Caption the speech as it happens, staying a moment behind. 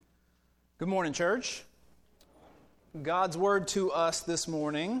Good morning, church. God's word to us this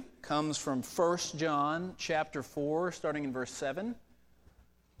morning comes from 1 John chapter 4, starting in verse 7.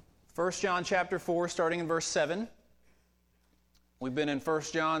 1 John chapter 4, starting in verse 7. We've been in 1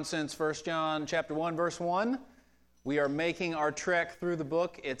 John since 1 John chapter 1, verse 1. We are making our trek through the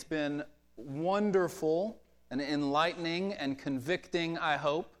book. It's been wonderful and enlightening and convicting, I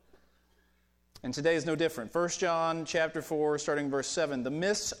hope. And today is no different. 1 John chapter 4, starting verse 7. The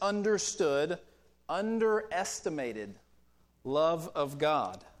misunderstood, underestimated love of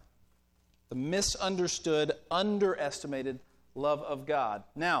God. The misunderstood, underestimated love of God.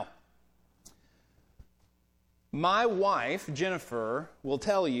 Now, my wife, Jennifer, will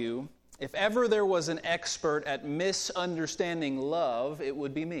tell you, if ever there was an expert at misunderstanding love, it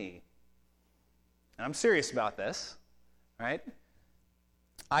would be me. And I'm serious about this, right?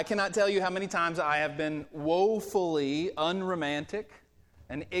 I cannot tell you how many times I have been woefully unromantic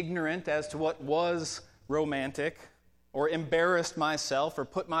and ignorant as to what was romantic, or embarrassed myself, or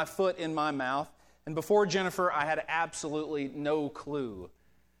put my foot in my mouth. And before Jennifer, I had absolutely no clue.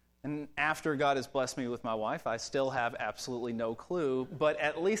 And after God has blessed me with my wife, I still have absolutely no clue. But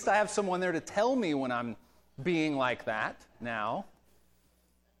at least I have someone there to tell me when I'm being like that now.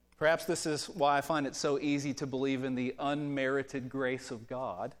 Perhaps this is why I find it so easy to believe in the unmerited grace of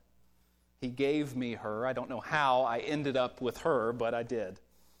God. He gave me her. I don't know how I ended up with her, but I did.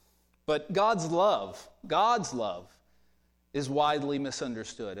 But God's love is widely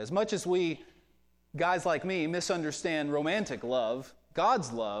misunderstood. As much as we, guys like me, misunderstand romantic love,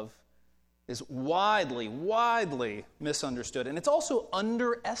 God's love is widely misunderstood. And it's also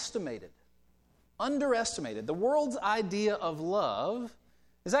underestimated. The world's idea of love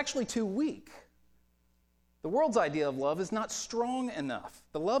is actually too weak. The world's idea of love is not strong enough.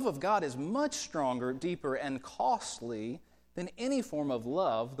 The love of God is much stronger, deeper, and costly than any form of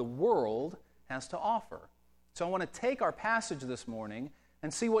love the world has to offer. So I want to take our passage this morning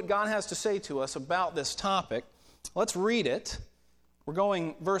and see what God has to say to us about this topic. Let's read it. We're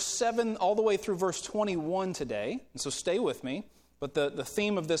going verse 7 all the way through verse 21 today, and so stay with me. But the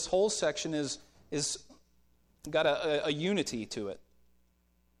theme of this whole section is got a unity to it.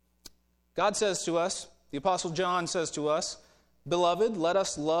 God says to us, the Apostle John says to us, "Beloved, let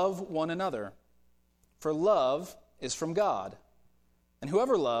us love one another, for love is from God. And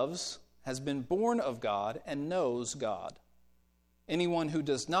whoever loves has been born of God and knows God. Anyone who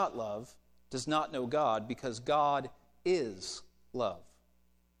does not love does not know God, because God is love.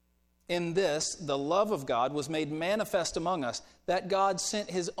 In this, the love of God was made manifest among us, that God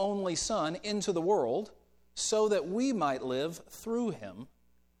sent His only Son into the world so that we might live through Him.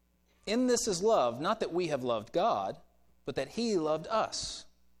 In this is love, not that we have loved God, but that He loved us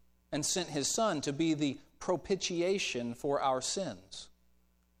and sent His Son to be the propitiation for our sins.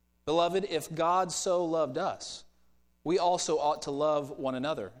 Beloved, if God so loved us, we also ought to love one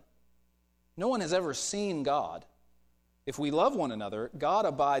another. No one has ever seen God. If we love one another, God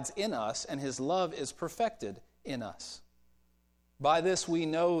abides in us, and His love is perfected in us. By this we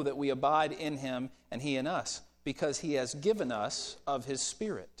know that we abide in Him and He in us, because He has given us of His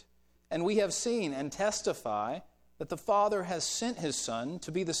Spirit. And we have seen and testify that the Father has sent His Son to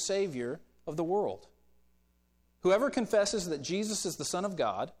be the Savior of the world. Whoever confesses that Jesus is the Son of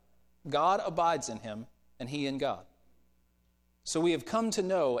God, God abides in him, and he in God. So we have come to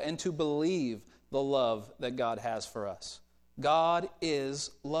know and to believe the love that God has for us. God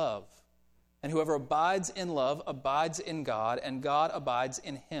is love. And whoever abides in love abides in God, and God abides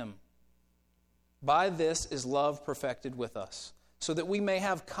in him. By this is love perfected with us, so that we may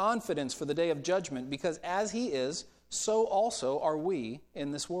have confidence for the day of judgment, because as He is, so also are we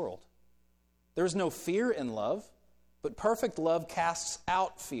in this world. There is no fear in love, but perfect love casts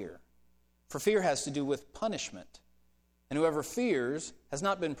out fear. For fear has to do with punishment, and whoever fears has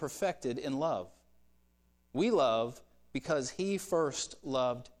not been perfected in love. We love because He first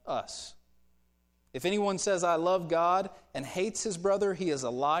loved us. If anyone says, "I love God," and hates his brother, he is a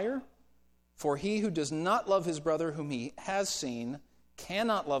liar. For he who does not love his brother whom he has seen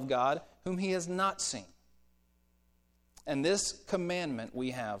cannot love God whom he has not seen. And this commandment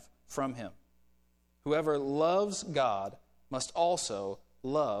we have from Him: whoever loves God must also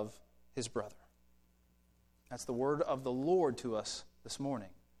love his brother. That's the word of the Lord to us this morning.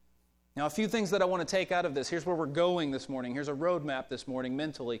 Now, a few things that I want to take out of this. Here's where we're going this morning. Here's a roadmap this morning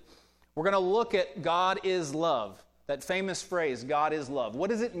mentally. We're going to look at God is love. That famous phrase, God is love.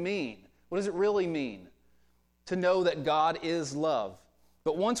 What does it mean? What does it really mean to know that God is love?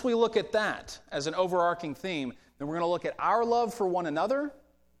 But once we look at that as an overarching theme, then we're going to look at our love for one another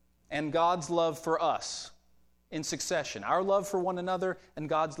and God's love for us. in succession. Our love for one another and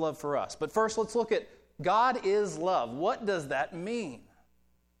God's love for us. But first, let's look at God is love. What does that mean?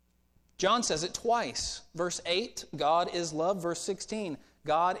 John says it twice. Verse 8, God is love. Verse 16,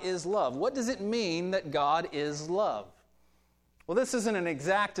 God is love. What does it mean that God is love? Well, this isn't an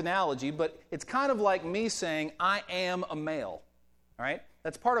exact analogy, but it's kind of like me saying, I am a male. All right?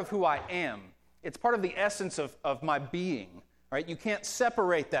 That's part of who I am. It's part of the essence of my being. All right? You can't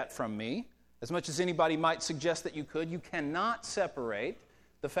separate that from me. As much as anybody might suggest that you could, you cannot separate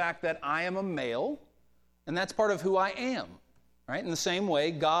the fact that I am a male, and that's part of who I am. All right? In the same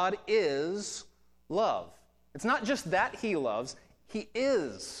way, God is love. It's not just that He loves, He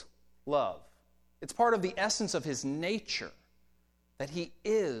is love. It's part of the essence of His nature, that He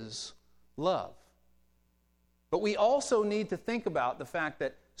is love. But we also need to think about the fact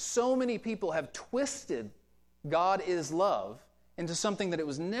that so many people have twisted God is love into something that it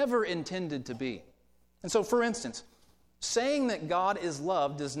was never intended to be. And so, for instance, saying that God is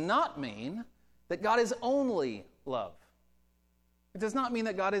love does not mean that God is only love. It does not mean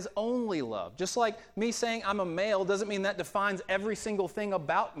that God is only love. Just like me saying I'm a male doesn't mean that defines every single thing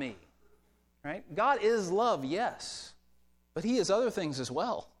about me. Right? God is love, yes, but He is other things as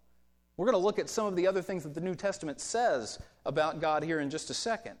well. We're going to look at some of the other things that the New Testament says about God here in just a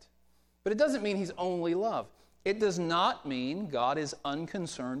second. But it doesn't mean He's only love. It does not mean God is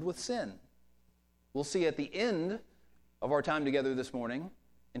unconcerned with sin. We'll see at the end of our time together this morning,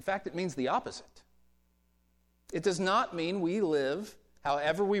 in fact, it means the opposite. It does not mean we live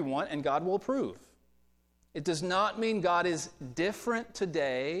however we want and God will approve. It does not mean God is different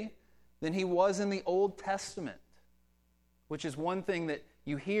today than He was in the Old Testament, which is one thing that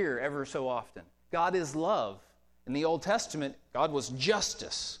you hear ever so often. God is love. In the Old Testament, God was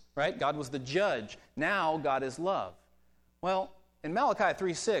justice, right? God was the judge. Now, God is love. Well, in Malachi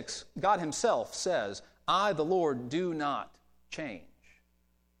 3:6, God Himself says, I, the Lord, do not change.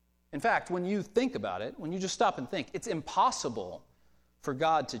 In fact, when you think about it, when you just stop and think, it's impossible for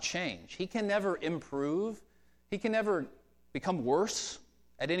God to change. He can never improve. He can never become worse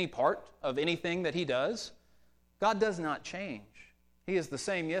at any part of anything that He does. God does not change. He is the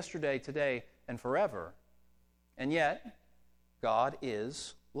same yesterday, today, and forever. And yet, God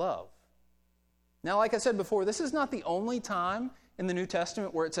is love. Now, like I said before, this is not the only time in the New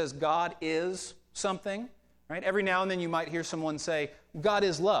Testament where it says God is something. Right? Every now and then you might hear someone say, God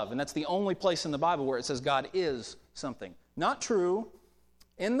is love, and that's the only place in the Bible where it says God is something. Not true.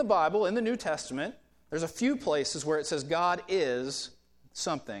 In the Bible, in the New Testament, there's a few places where it says God is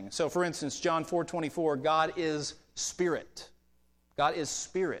something. So, for instance, John 4:24, God is spirit. God is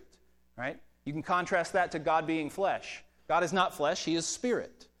spirit, right? You can contrast that to God being flesh. God is not flesh, He is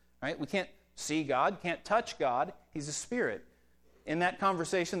spirit, right? We can't see God, can't touch God. He's a spirit. In that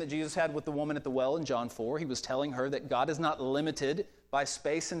conversation that Jesus had with the woman at the well in John 4, He was telling her that God is not limited by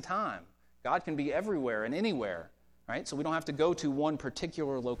space and time. God can be everywhere and anywhere, right? So we don't have to go to one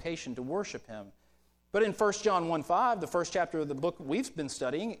particular location to worship Him. But in 1 John 1:5, the first chapter of the book we've been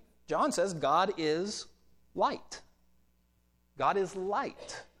studying, John says God is light. God is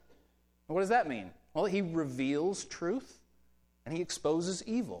light. What does that mean? Well, He reveals truth and He exposes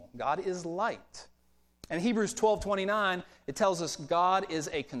evil. God is light. And in Hebrews 12:29, it tells us God is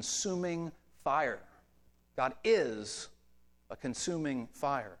a consuming fire. God is a consuming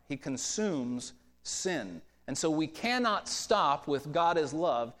fire. He consumes sin. And so we cannot stop with God is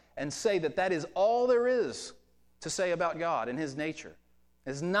love and say that that is all there is to say about God and His nature.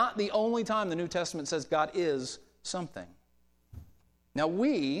 It's not the only time the New Testament says God is something. Now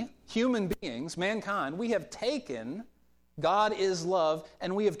we, human beings, mankind, we have taken God is love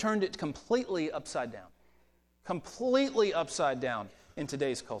and we have turned it completely upside down. Completely upside down in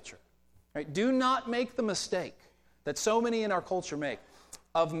today's culture. Right? Do not make the mistake that so many in our culture make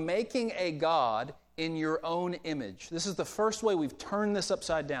of making a God in your own image. This is the first way we've turned this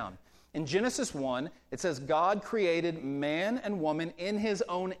upside down. In Genesis 1, it says God created man and woman in His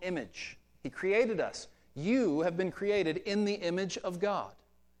own image. He created us. You have been created in the image of God.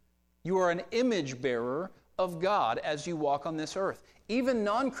 You are an image bearer of God as you walk on this earth. Even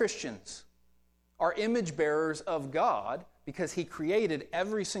non-Christians are image bearers of God because He created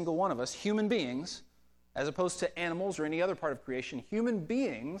every single one of us, human beings, as opposed to animals or any other part of creation. Human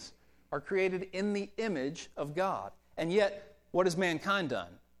beings are created in the image of God. And yet, what has mankind done?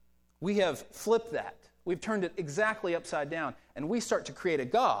 We have flipped that. We've turned it exactly upside down, and we start to create a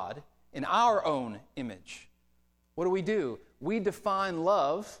God in our own image. What do? We define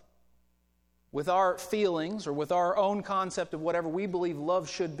love with our feelings or with our own concept of whatever we believe love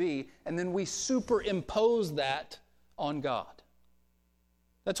should be, and then we superimpose that on God.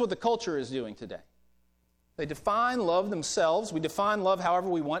 That's what the culture is doing today. They define love themselves. We define love however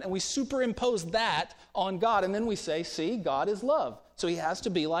we want, and we superimpose that on God. And then we say, see, God is love, so he has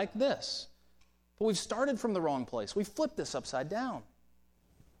to be like this. But we've started from the wrong place. We've flipped this upside down.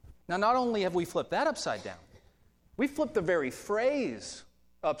 Now, not only have we flipped that upside down, we flipped the very phrase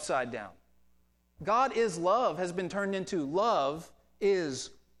upside down. God is love has been turned into love is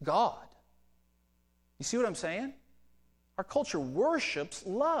God. You see what I'm saying? Our culture worships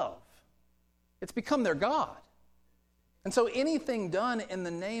love. It's become their God. And so anything done in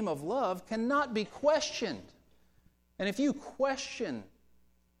the name of love cannot be questioned. And if you question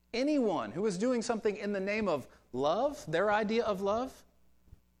anyone who is doing something in the name of love, their idea of love,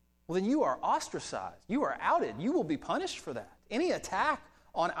 well, then you are ostracized. You are outed. You will be punished for that. Any attack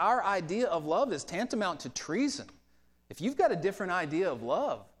on our idea of love is tantamount to treason. If you've got a different idea of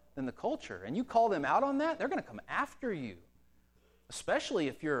love than the culture and you call them out on that, they're going to come after you, especially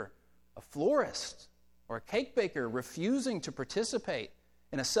if you're a florist or a cake baker refusing to participate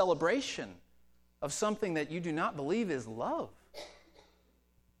in a celebration of something that you do not believe is love.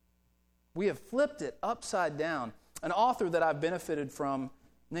 We have flipped it upside down. An author that I've benefited from,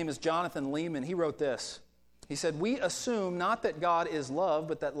 his name is Jonathan Lehman, he wrote this. He said, "We assume not that God is love,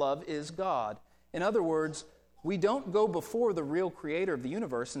 but that love is God. In other words, we don't go before the real creator of the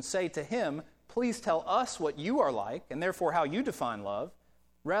universe and say to him, please tell us what you are like, and therefore how you define love.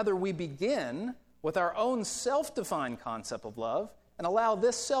 Rather, we begin with our own self-defined concept of love and allow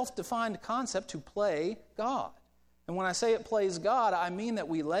this self-defined concept to play God. And when I say it plays God, I mean that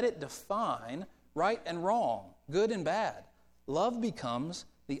we let it define right and wrong, good and bad. Love becomes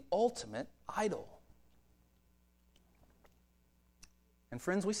the ultimate idol." And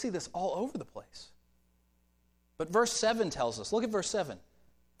friends, we see this all over the place. But verse 7 tells us, look at verse 7.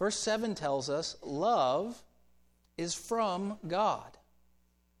 Verse 7 tells us love is from God.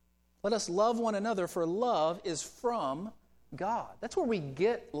 Let us love one another, for love is from God. That's where we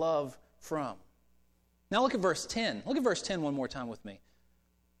get love from. Now look at verse 10. Look at verse 10 one more time with me.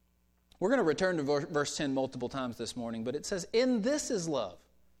 We're going to return to verse 10 multiple times this morning, but it says, "In this is love,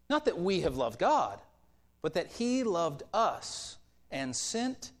 not that we have loved God, but that he loved us and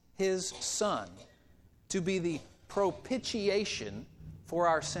sent his Son to be the propitiation for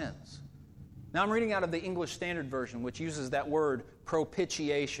our sins." Now I'm reading out of the English Standard Version, which uses that word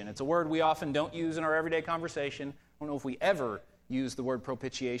propitiation. It's a word we often don't use in our everyday conversation. I don't know if we ever use the word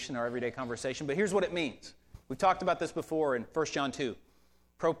propitiation in our everyday conversation, but here's what it means. We've talked about this before in 1 John 2.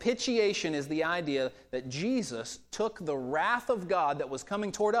 Propitiation is the idea that Jesus took the wrath of God that was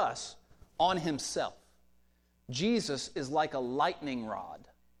coming toward us on himself. Jesus is like a lightning rod,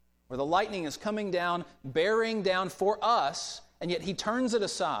 where the lightning is coming down, bearing down for us, and yet he turns it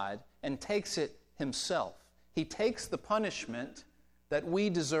aside and takes it himself. He takes the punishment that we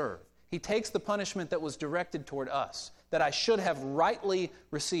deserve. He takes the punishment that was directed toward us, that I should have rightly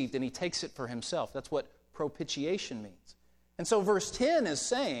received, and he takes it for himself. That's what propitiation means. And so verse 10 is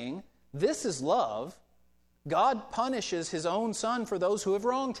saying, this is love. God punishes his own Son for those who have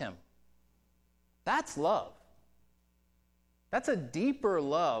wronged him. That's love. That's a deeper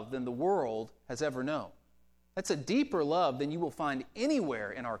love than the world has ever known. That's a deeper love than you will find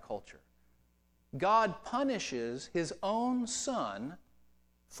anywhere in our culture. God punishes his own Son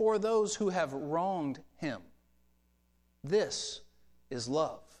for those who have wronged him. This is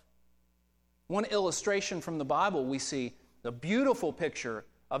love. One illustration from the Bible, we see the beautiful picture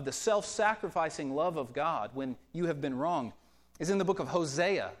of the self-sacrificing love of God when you have been wronged, is in the book of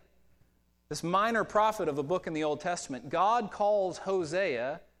Hosea. This minor prophet of a book in the Old Testament, God calls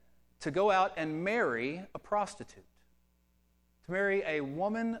Hosea to go out and marry a prostitute, to marry a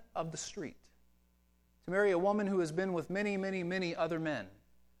woman of the street, to marry a woman who has been with many, many, many other men.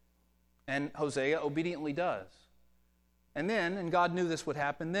 And Hosea obediently does. And then, and God knew this would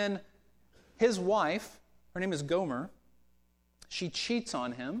happen, then his wife, her name is Gomer, she cheats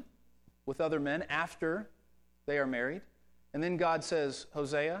on him with other men after they are married. And then God says,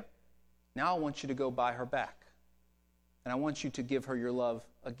 Hosea, now I want you to go buy her back. And I want you to give her your love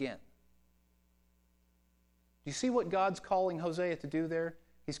again. Do you see what God's calling Hosea to do there?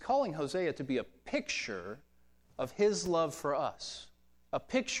 He's calling Hosea to be a picture of his love for us. A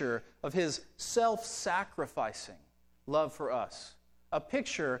picture of his self-sacrificing love for us. A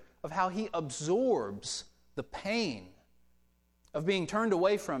picture of how he absorbs the pain of being turned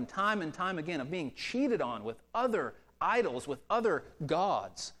away from time and time again, of being cheated on with other idols, with other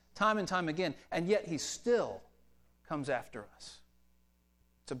gods, time and time again, and yet he still comes after us.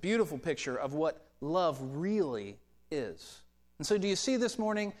 It's a beautiful picture of what love really is. And so do you see this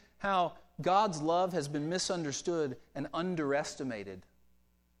morning how God's love has been misunderstood and underestimated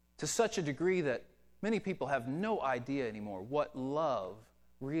to such a degree that Many people have no idea anymore what love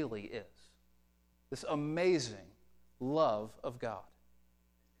really is. This amazing love of God.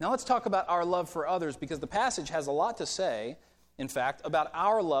 Now let's talk about our love for others, because the passage has a lot to say, in fact, about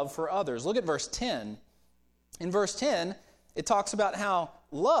our love for others. Look at verse 10. In verse 10, it talks about how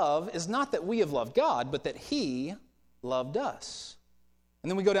love is not that we have loved God, but that He loved us. And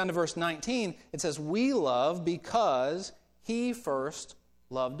then we go down to verse 19. It says, we love because He first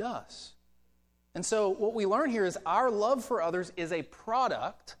loved us. And so what we learn here is our love for others is a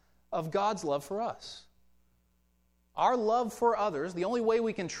product of God's love for us. Our love for others, the only way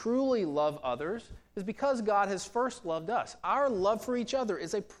we can truly love others, is because God has first loved us. Our love for each other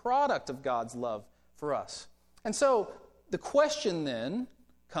is a product of God's love for us. And so the question then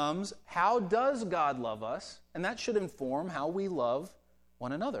comes, how does God love us? And that should inform how we love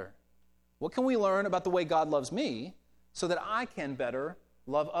one another. What can we learn about the way God loves me so that I can better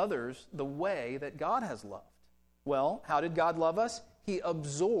love others the way that God has loved? Well, how did God love us? He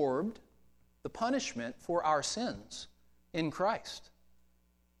absorbed the punishment for our sins in Christ.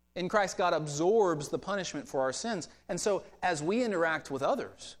 In Christ, God absorbs the punishment for our sins. And so as we interact with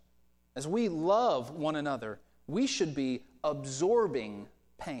others, as we love one another, we should be absorbing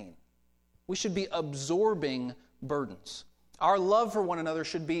pain. We should be absorbing burdens. Our love for one another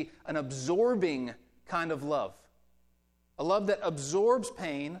should be an absorbing kind of love. A love that absorbs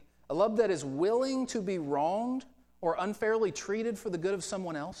pain, a love that is willing to be wronged or unfairly treated for the good of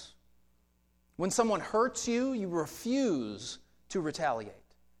someone else. When someone hurts you, you refuse to retaliate.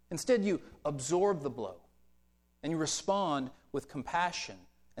 Instead, you absorb the blow and you respond with compassion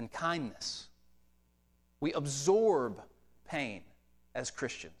and kindness. We absorb pain as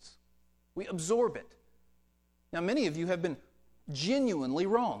Christians. We absorb it. Now, many of you have been genuinely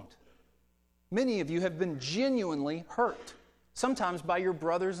wronged. Many of you have been genuinely hurt, sometimes by your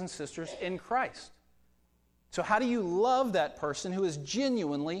brothers and sisters in Christ. So how do you love that person who has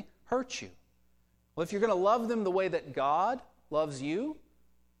genuinely hurt you? Well, if you're going to love them the way that God loves you,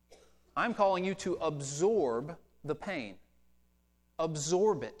 I'm calling you to absorb the pain.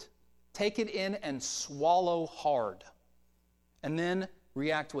 Absorb it. Take it in and swallow hard. And then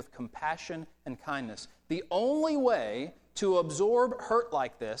react with compassion and kindness. The only way to absorb hurt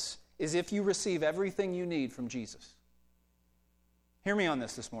like this is if you receive everything you need from Jesus. Hear me on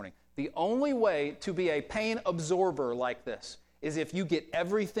this morning. The only way to be a pain absorber like this is if you get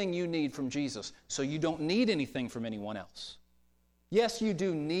everything you need from Jesus, so you don't need anything from anyone else. Yes, you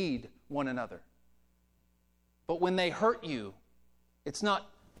do need one another. But when they hurt you, it's not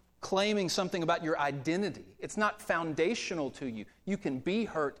claiming something about your identity. It's not foundational to you. You can be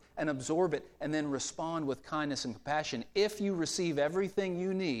hurt and absorb it and then respond with kindness and compassion if you receive everything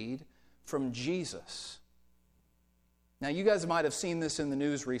you need from Jesus. Now, you guys might have seen this in the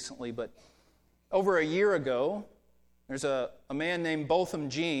news recently, but over a year ago, there's a man named Botham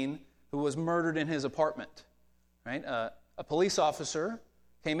Jean who was murdered in his apartment. Right? A police officer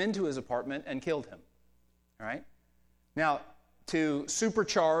came into his apartment and killed him. All right? Now, to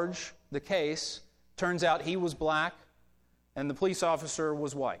supercharge the case, turns out he was black and the police officer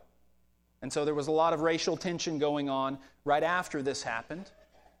was white. And so there was a lot of racial tension going on right after this happened.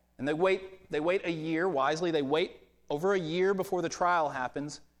 And they wait a year, wisely, they wait over a year before the trial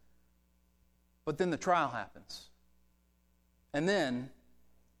happens. But then the trial happens. And then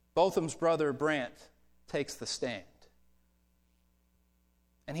Botham's brother, Brant, takes the stand.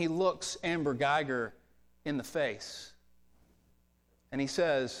 And he looks Amber Guyger in the face. And he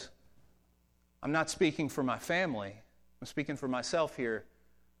says, I'm not speaking for my family. I'm speaking for myself here.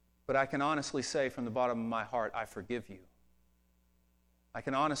 But I can honestly say from the bottom of my heart, I forgive you. I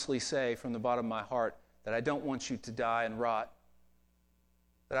can honestly say from the bottom of my heart that I don't want you to die and rot.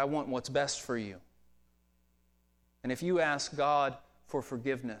 That I want what's best for you. And if you ask God for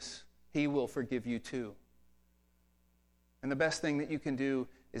forgiveness, He will forgive you too. And the best thing that you can do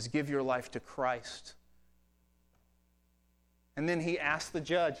is give your life to Christ. And then he asked the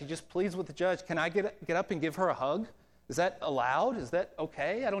judge, he just pleads with the judge, can I get up and give her a hug? Is that allowed? Is that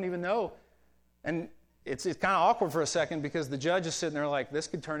okay? I don't even know. And it's kind of awkward for a second because the judge is sitting there like, this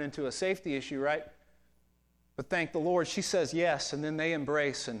could turn into a safety issue, right? But thank the Lord, she says yes, and then they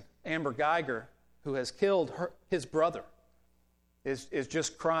embrace, and Amber Guyger, who has killed his brother, is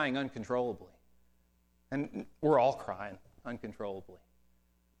just crying uncontrollably. And we're all crying uncontrollably.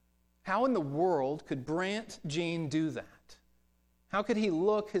 How in the world could Brant Jean do that? How could he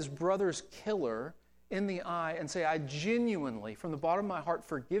look his brother's killer in the eye and say, I genuinely, from the bottom of my heart,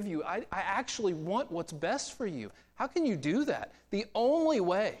 forgive you. I actually want what's best for you. How can you do that? The only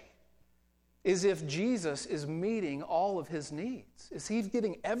way is if Jesus is meeting all of his needs. Is he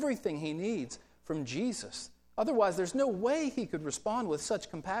getting everything he needs from Jesus. Otherwise, there's no way he could respond with such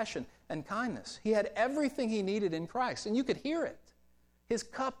compassion and kindness. He had everything he needed in Christ, and you could hear it. His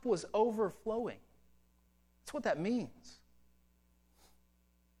cup was overflowing. That's what that means.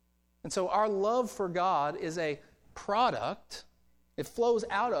 And so our love for God is a product. It flows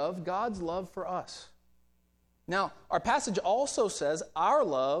out of God's love for us. Now, our passage also says our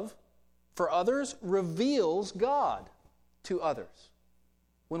love for others reveals God to others.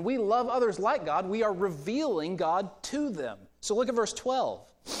 When we love others like God, we are revealing God to them. So look at verse 12.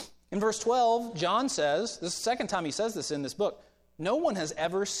 In verse 12, John says, this is the second time he says this in this book, no one has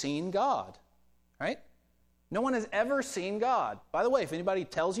ever seen God, right? No one has ever seen God. By the way, if anybody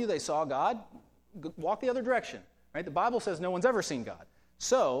tells you they saw God, walk the other direction, right? The Bible says no one's ever seen God.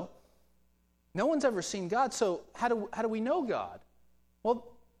 So, no one's ever seen God, so how do we know God? Well,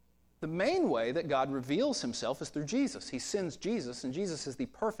 the main way that God reveals himself is through Jesus. He sends Jesus, and Jesus is the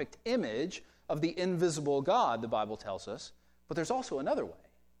perfect image of the invisible God, the Bible tells us. But there's also another way.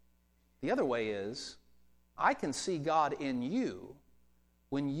 The other way is, I can see God in you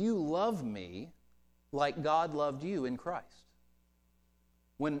when you love me like God loved you in Christ.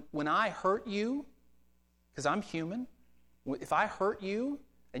 When I hurt you, because I'm human, if I hurt you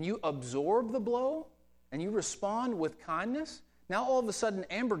and you absorb the blow and you respond with kindness, now all of a sudden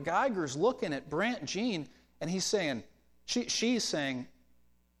Amber Geiger's looking at Brant Jean and he's saying, she's saying,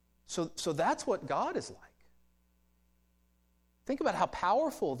 so that's what God is like. Think about how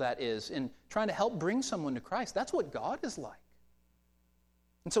powerful that is in trying to help bring someone to Christ. That's what God is like.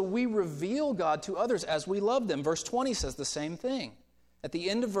 And so we reveal God to others as we love them. Verse 20 says the same thing. At the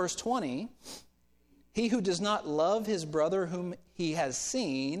end of verse 20, he who does not love his brother whom he has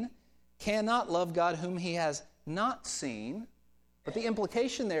seen cannot love God whom he has not seen. But the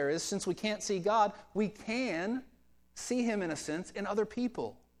implication there is, since we can't see God, we can see him, in a sense, in other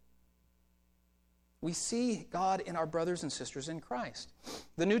people. We see God in our brothers and sisters in Christ.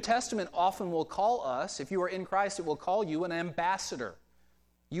 The New Testament often will call us, if you are in Christ, it will call you an ambassador.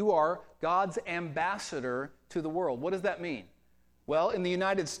 You are God's ambassador to the world. What does that mean? Well, in the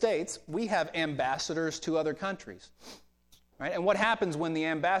United States, we have ambassadors to other countries. Right? And what happens when the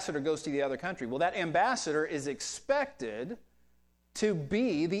ambassador goes to the other country? Well, that ambassador is expected to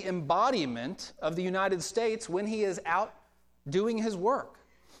be the embodiment of the United States when he is out doing his work.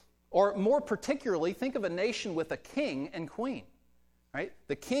 Or more particularly, think of a nation with a king and queen. Right?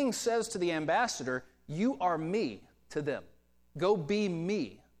 The king says to the ambassador, "You are me," to them. Go be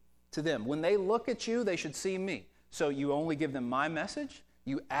me to them. When they look at you, they should see me. So you only give them my message.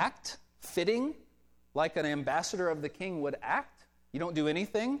 You act fitting like an ambassador of the king would act. You don't do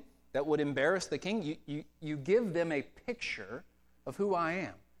anything that would embarrass the king. You give them a picture of who I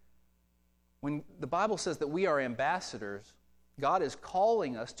am. When the Bible says that we are ambassadors, God is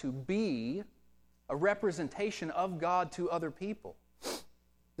calling us to be a representation of God to other people.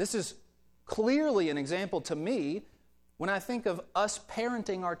 This is clearly an example to me when I think of us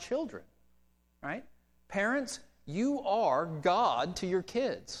parenting our children, right? Parents, you are God to your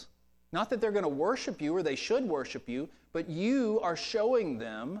kids. Not that they're going to worship you or they should worship you, but you are showing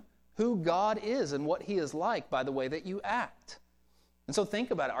them who God is and what He is like by the way that you act. And so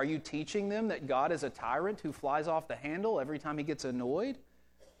think about it. Are you teaching them that God is a tyrant who flies off the handle every time he gets annoyed?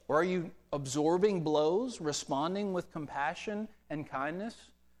 Or are you absorbing blows, responding with compassion and kindness,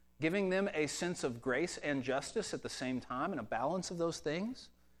 giving them a sense of grace and justice at the same time and a balance of those things?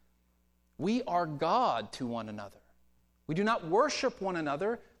 We are God to one another. We do not worship one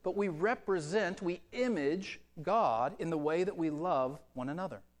another, but we represent, we image God in the way that we love one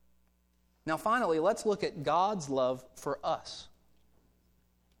another. Now finally, let's look at God's love for us.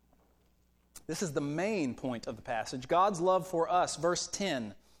 This is the main point of the passage. God's love for us, verse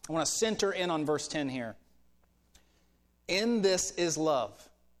 10. I want to center in on verse 10 here. In this is love,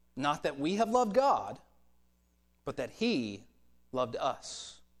 not that we have loved God, but that He loved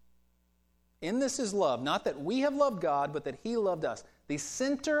us. In this is love, not that we have loved God, but that He loved us. The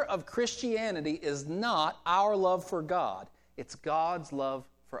center of Christianity is not our love for God. It's God's love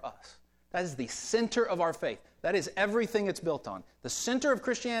for us. That is the center of our faith. That is everything it's built on. The center of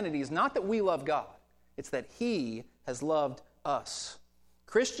Christianity is not that we love God. It's that He has loved us.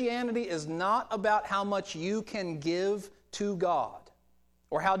 Christianity is not about how much you can give to God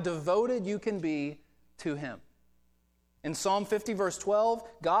or how devoted you can be to Him. In Psalm 50, verse 12,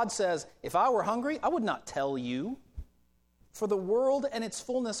 God says, "If I were hungry, I would not tell you, for the world and its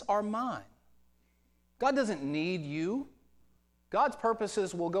fullness are mine." God doesn't need you. God's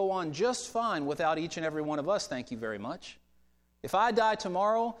purposes will go on just fine without each and every one of us, thank you very much. If I die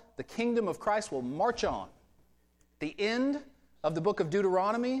tomorrow, the kingdom of Christ will march on. The end of the book of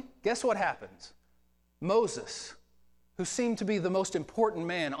Deuteronomy, guess what happens? Moses, who seemed to be the most important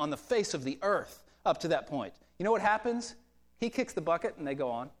man on the face of the earth up to that point. You know what happens? He kicks the bucket and they go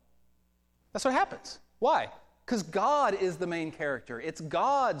on. That's what happens. Why? Because God is the main character. It's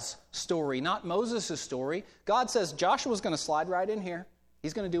God's story, not Moses' story. God says, Joshua's going to slide right in here.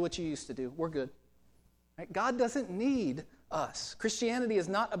 He's going to do what you used to do. We're good. Right? God doesn't need us. Christianity is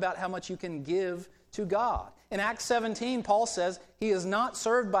not about how much you can give to God. In Acts 17, Paul says he is not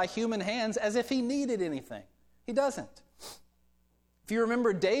served by human hands as if he needed anything. He doesn't. If you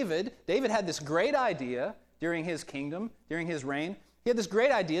remember David had this great idea during his kingdom, during his reign. He had this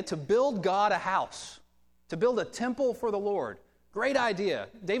great idea to build God a house, to build a temple for the Lord. Great idea.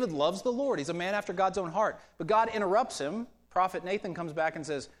 David loves the Lord. He's a man after God's own heart. But God interrupts him. Prophet Nathan comes back and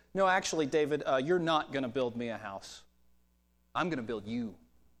says, no, actually, David, you're not going to build me a house. I'm going to build you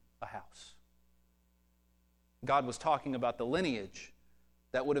a house. God was talking about the lineage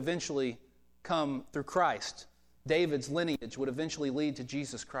that would eventually come through Christ. David's lineage would eventually lead to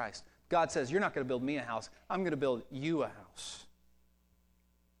Jesus Christ. God says, you're not going to build me a house. I'm going to build you a house.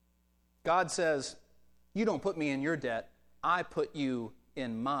 God says, you don't put me in your debt. I put you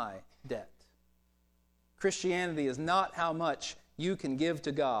in my debt. Christianity is not how much you can give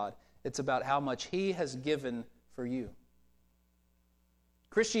to God. It's about how much He has given for you.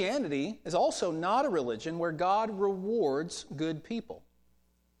 Christianity is also not a religion where God rewards good people.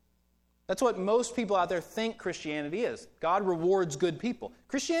 That's what most people out there think Christianity is. God rewards good people.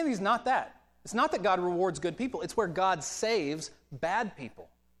 Christianity is not that. It's not that God rewards good people. It's where God saves bad people.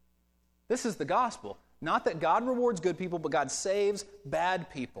 This is the gospel. Not that God rewards good people, but God saves bad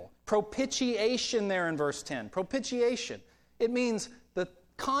people. Propitiation there in verse 10. Propitiation. It means the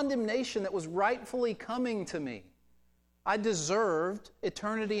condemnation that was rightfully coming to me. I deserved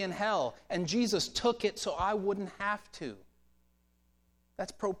eternity in hell, and Jesus took it so I wouldn't have to.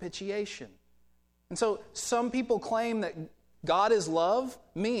 That's propitiation. And so some people claim that God is love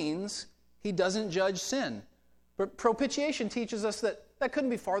means He doesn't judge sin. But propitiation teaches us that that couldn't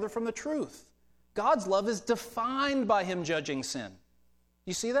be farther from the truth. God's love is defined by Him judging sin.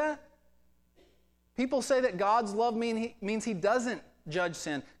 You see that? People say that God's love means He doesn't judge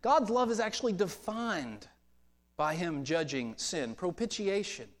sin. God's love is actually defined by Him judging sin.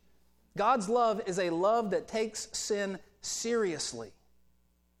 Propitiation. God's love is a love that takes sin seriously.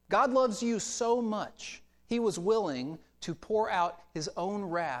 God loves you so much, He was willing to pour out His own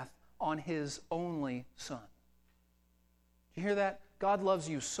wrath on His only Son. Do you hear that? God loves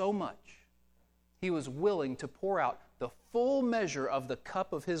you so much, He was willing to pour out the full measure of the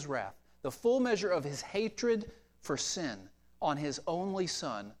cup of His wrath, the full measure of His hatred for sin on His only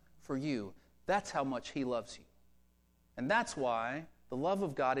Son for you. That's how much He loves you. And that's why the love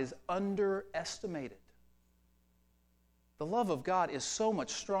of God is underestimated. The love of God is so much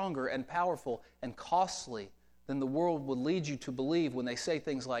stronger and powerful and costly than the world would lead you to believe when they say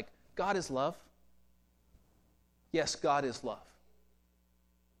things like, God is love. Yes, God is love.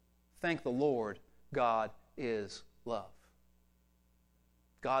 Thank the Lord, God is love.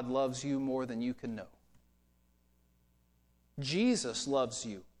 God loves you more than you can know. Jesus loves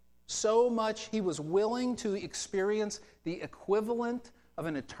you so much He was willing to experience the equivalent of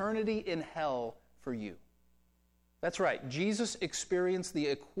an eternity in hell for you. That's right. Jesus experienced the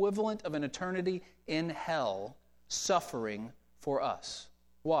equivalent of an eternity in hell, suffering for us.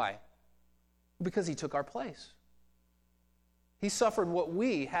 Why? Because He took our place. He suffered what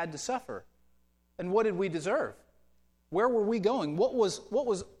we had to suffer. And what did we deserve? Where were we going? What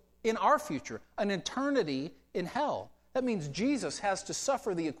was in our future? An eternity in hell. That means Jesus has to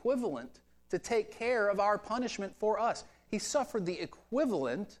suffer the equivalent to take care of our punishment for us. He suffered the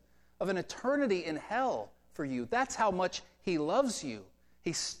equivalent of an eternity in hell for you. That's how much He loves you.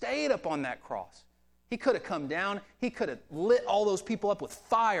 He stayed up on that cross. He could have come down. He could have lit all those people up with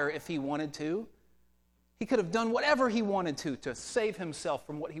fire if He wanted to. He could have done whatever He wanted to save Himself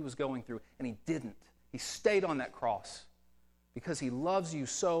from what He was going through, and He didn't. He stayed on that cross because He loves you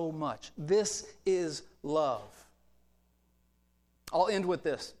so much. This is love. I'll end with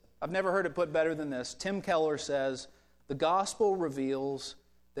this. I've never heard it put better than this. Tim Keller says, the gospel reveals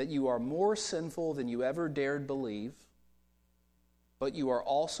that you are more sinful than you ever dared believe, but you are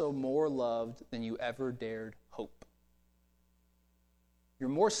also more loved than you ever dared hope. You're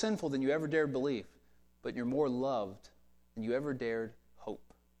more sinful than you ever dared believe, but you're more loved than you ever dared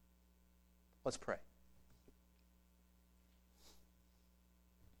hope. Let's pray.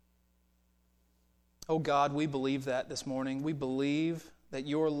 Oh God, we believe that this morning. We believe that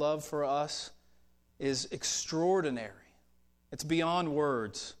Your love for us is extraordinary. It's beyond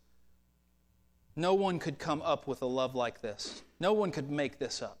words. No one could come up with a love like this. No one could make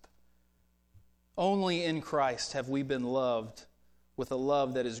this up. Only in Christ have we been loved with a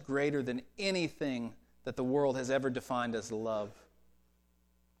love that is greater than anything that the world has ever defined as love.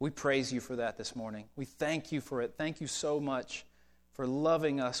 We praise you for that this morning. We thank you for it. Thank you so much for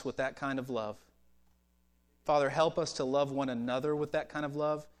loving us with that kind of love. Father, help us to love one another with that kind of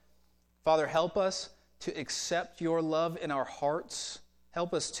love. Father, help us to accept your love in our hearts.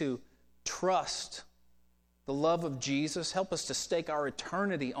 Help us to trust the love of Jesus. Help us to stake our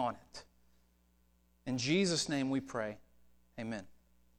eternity on it. In Jesus' name we pray. Amen.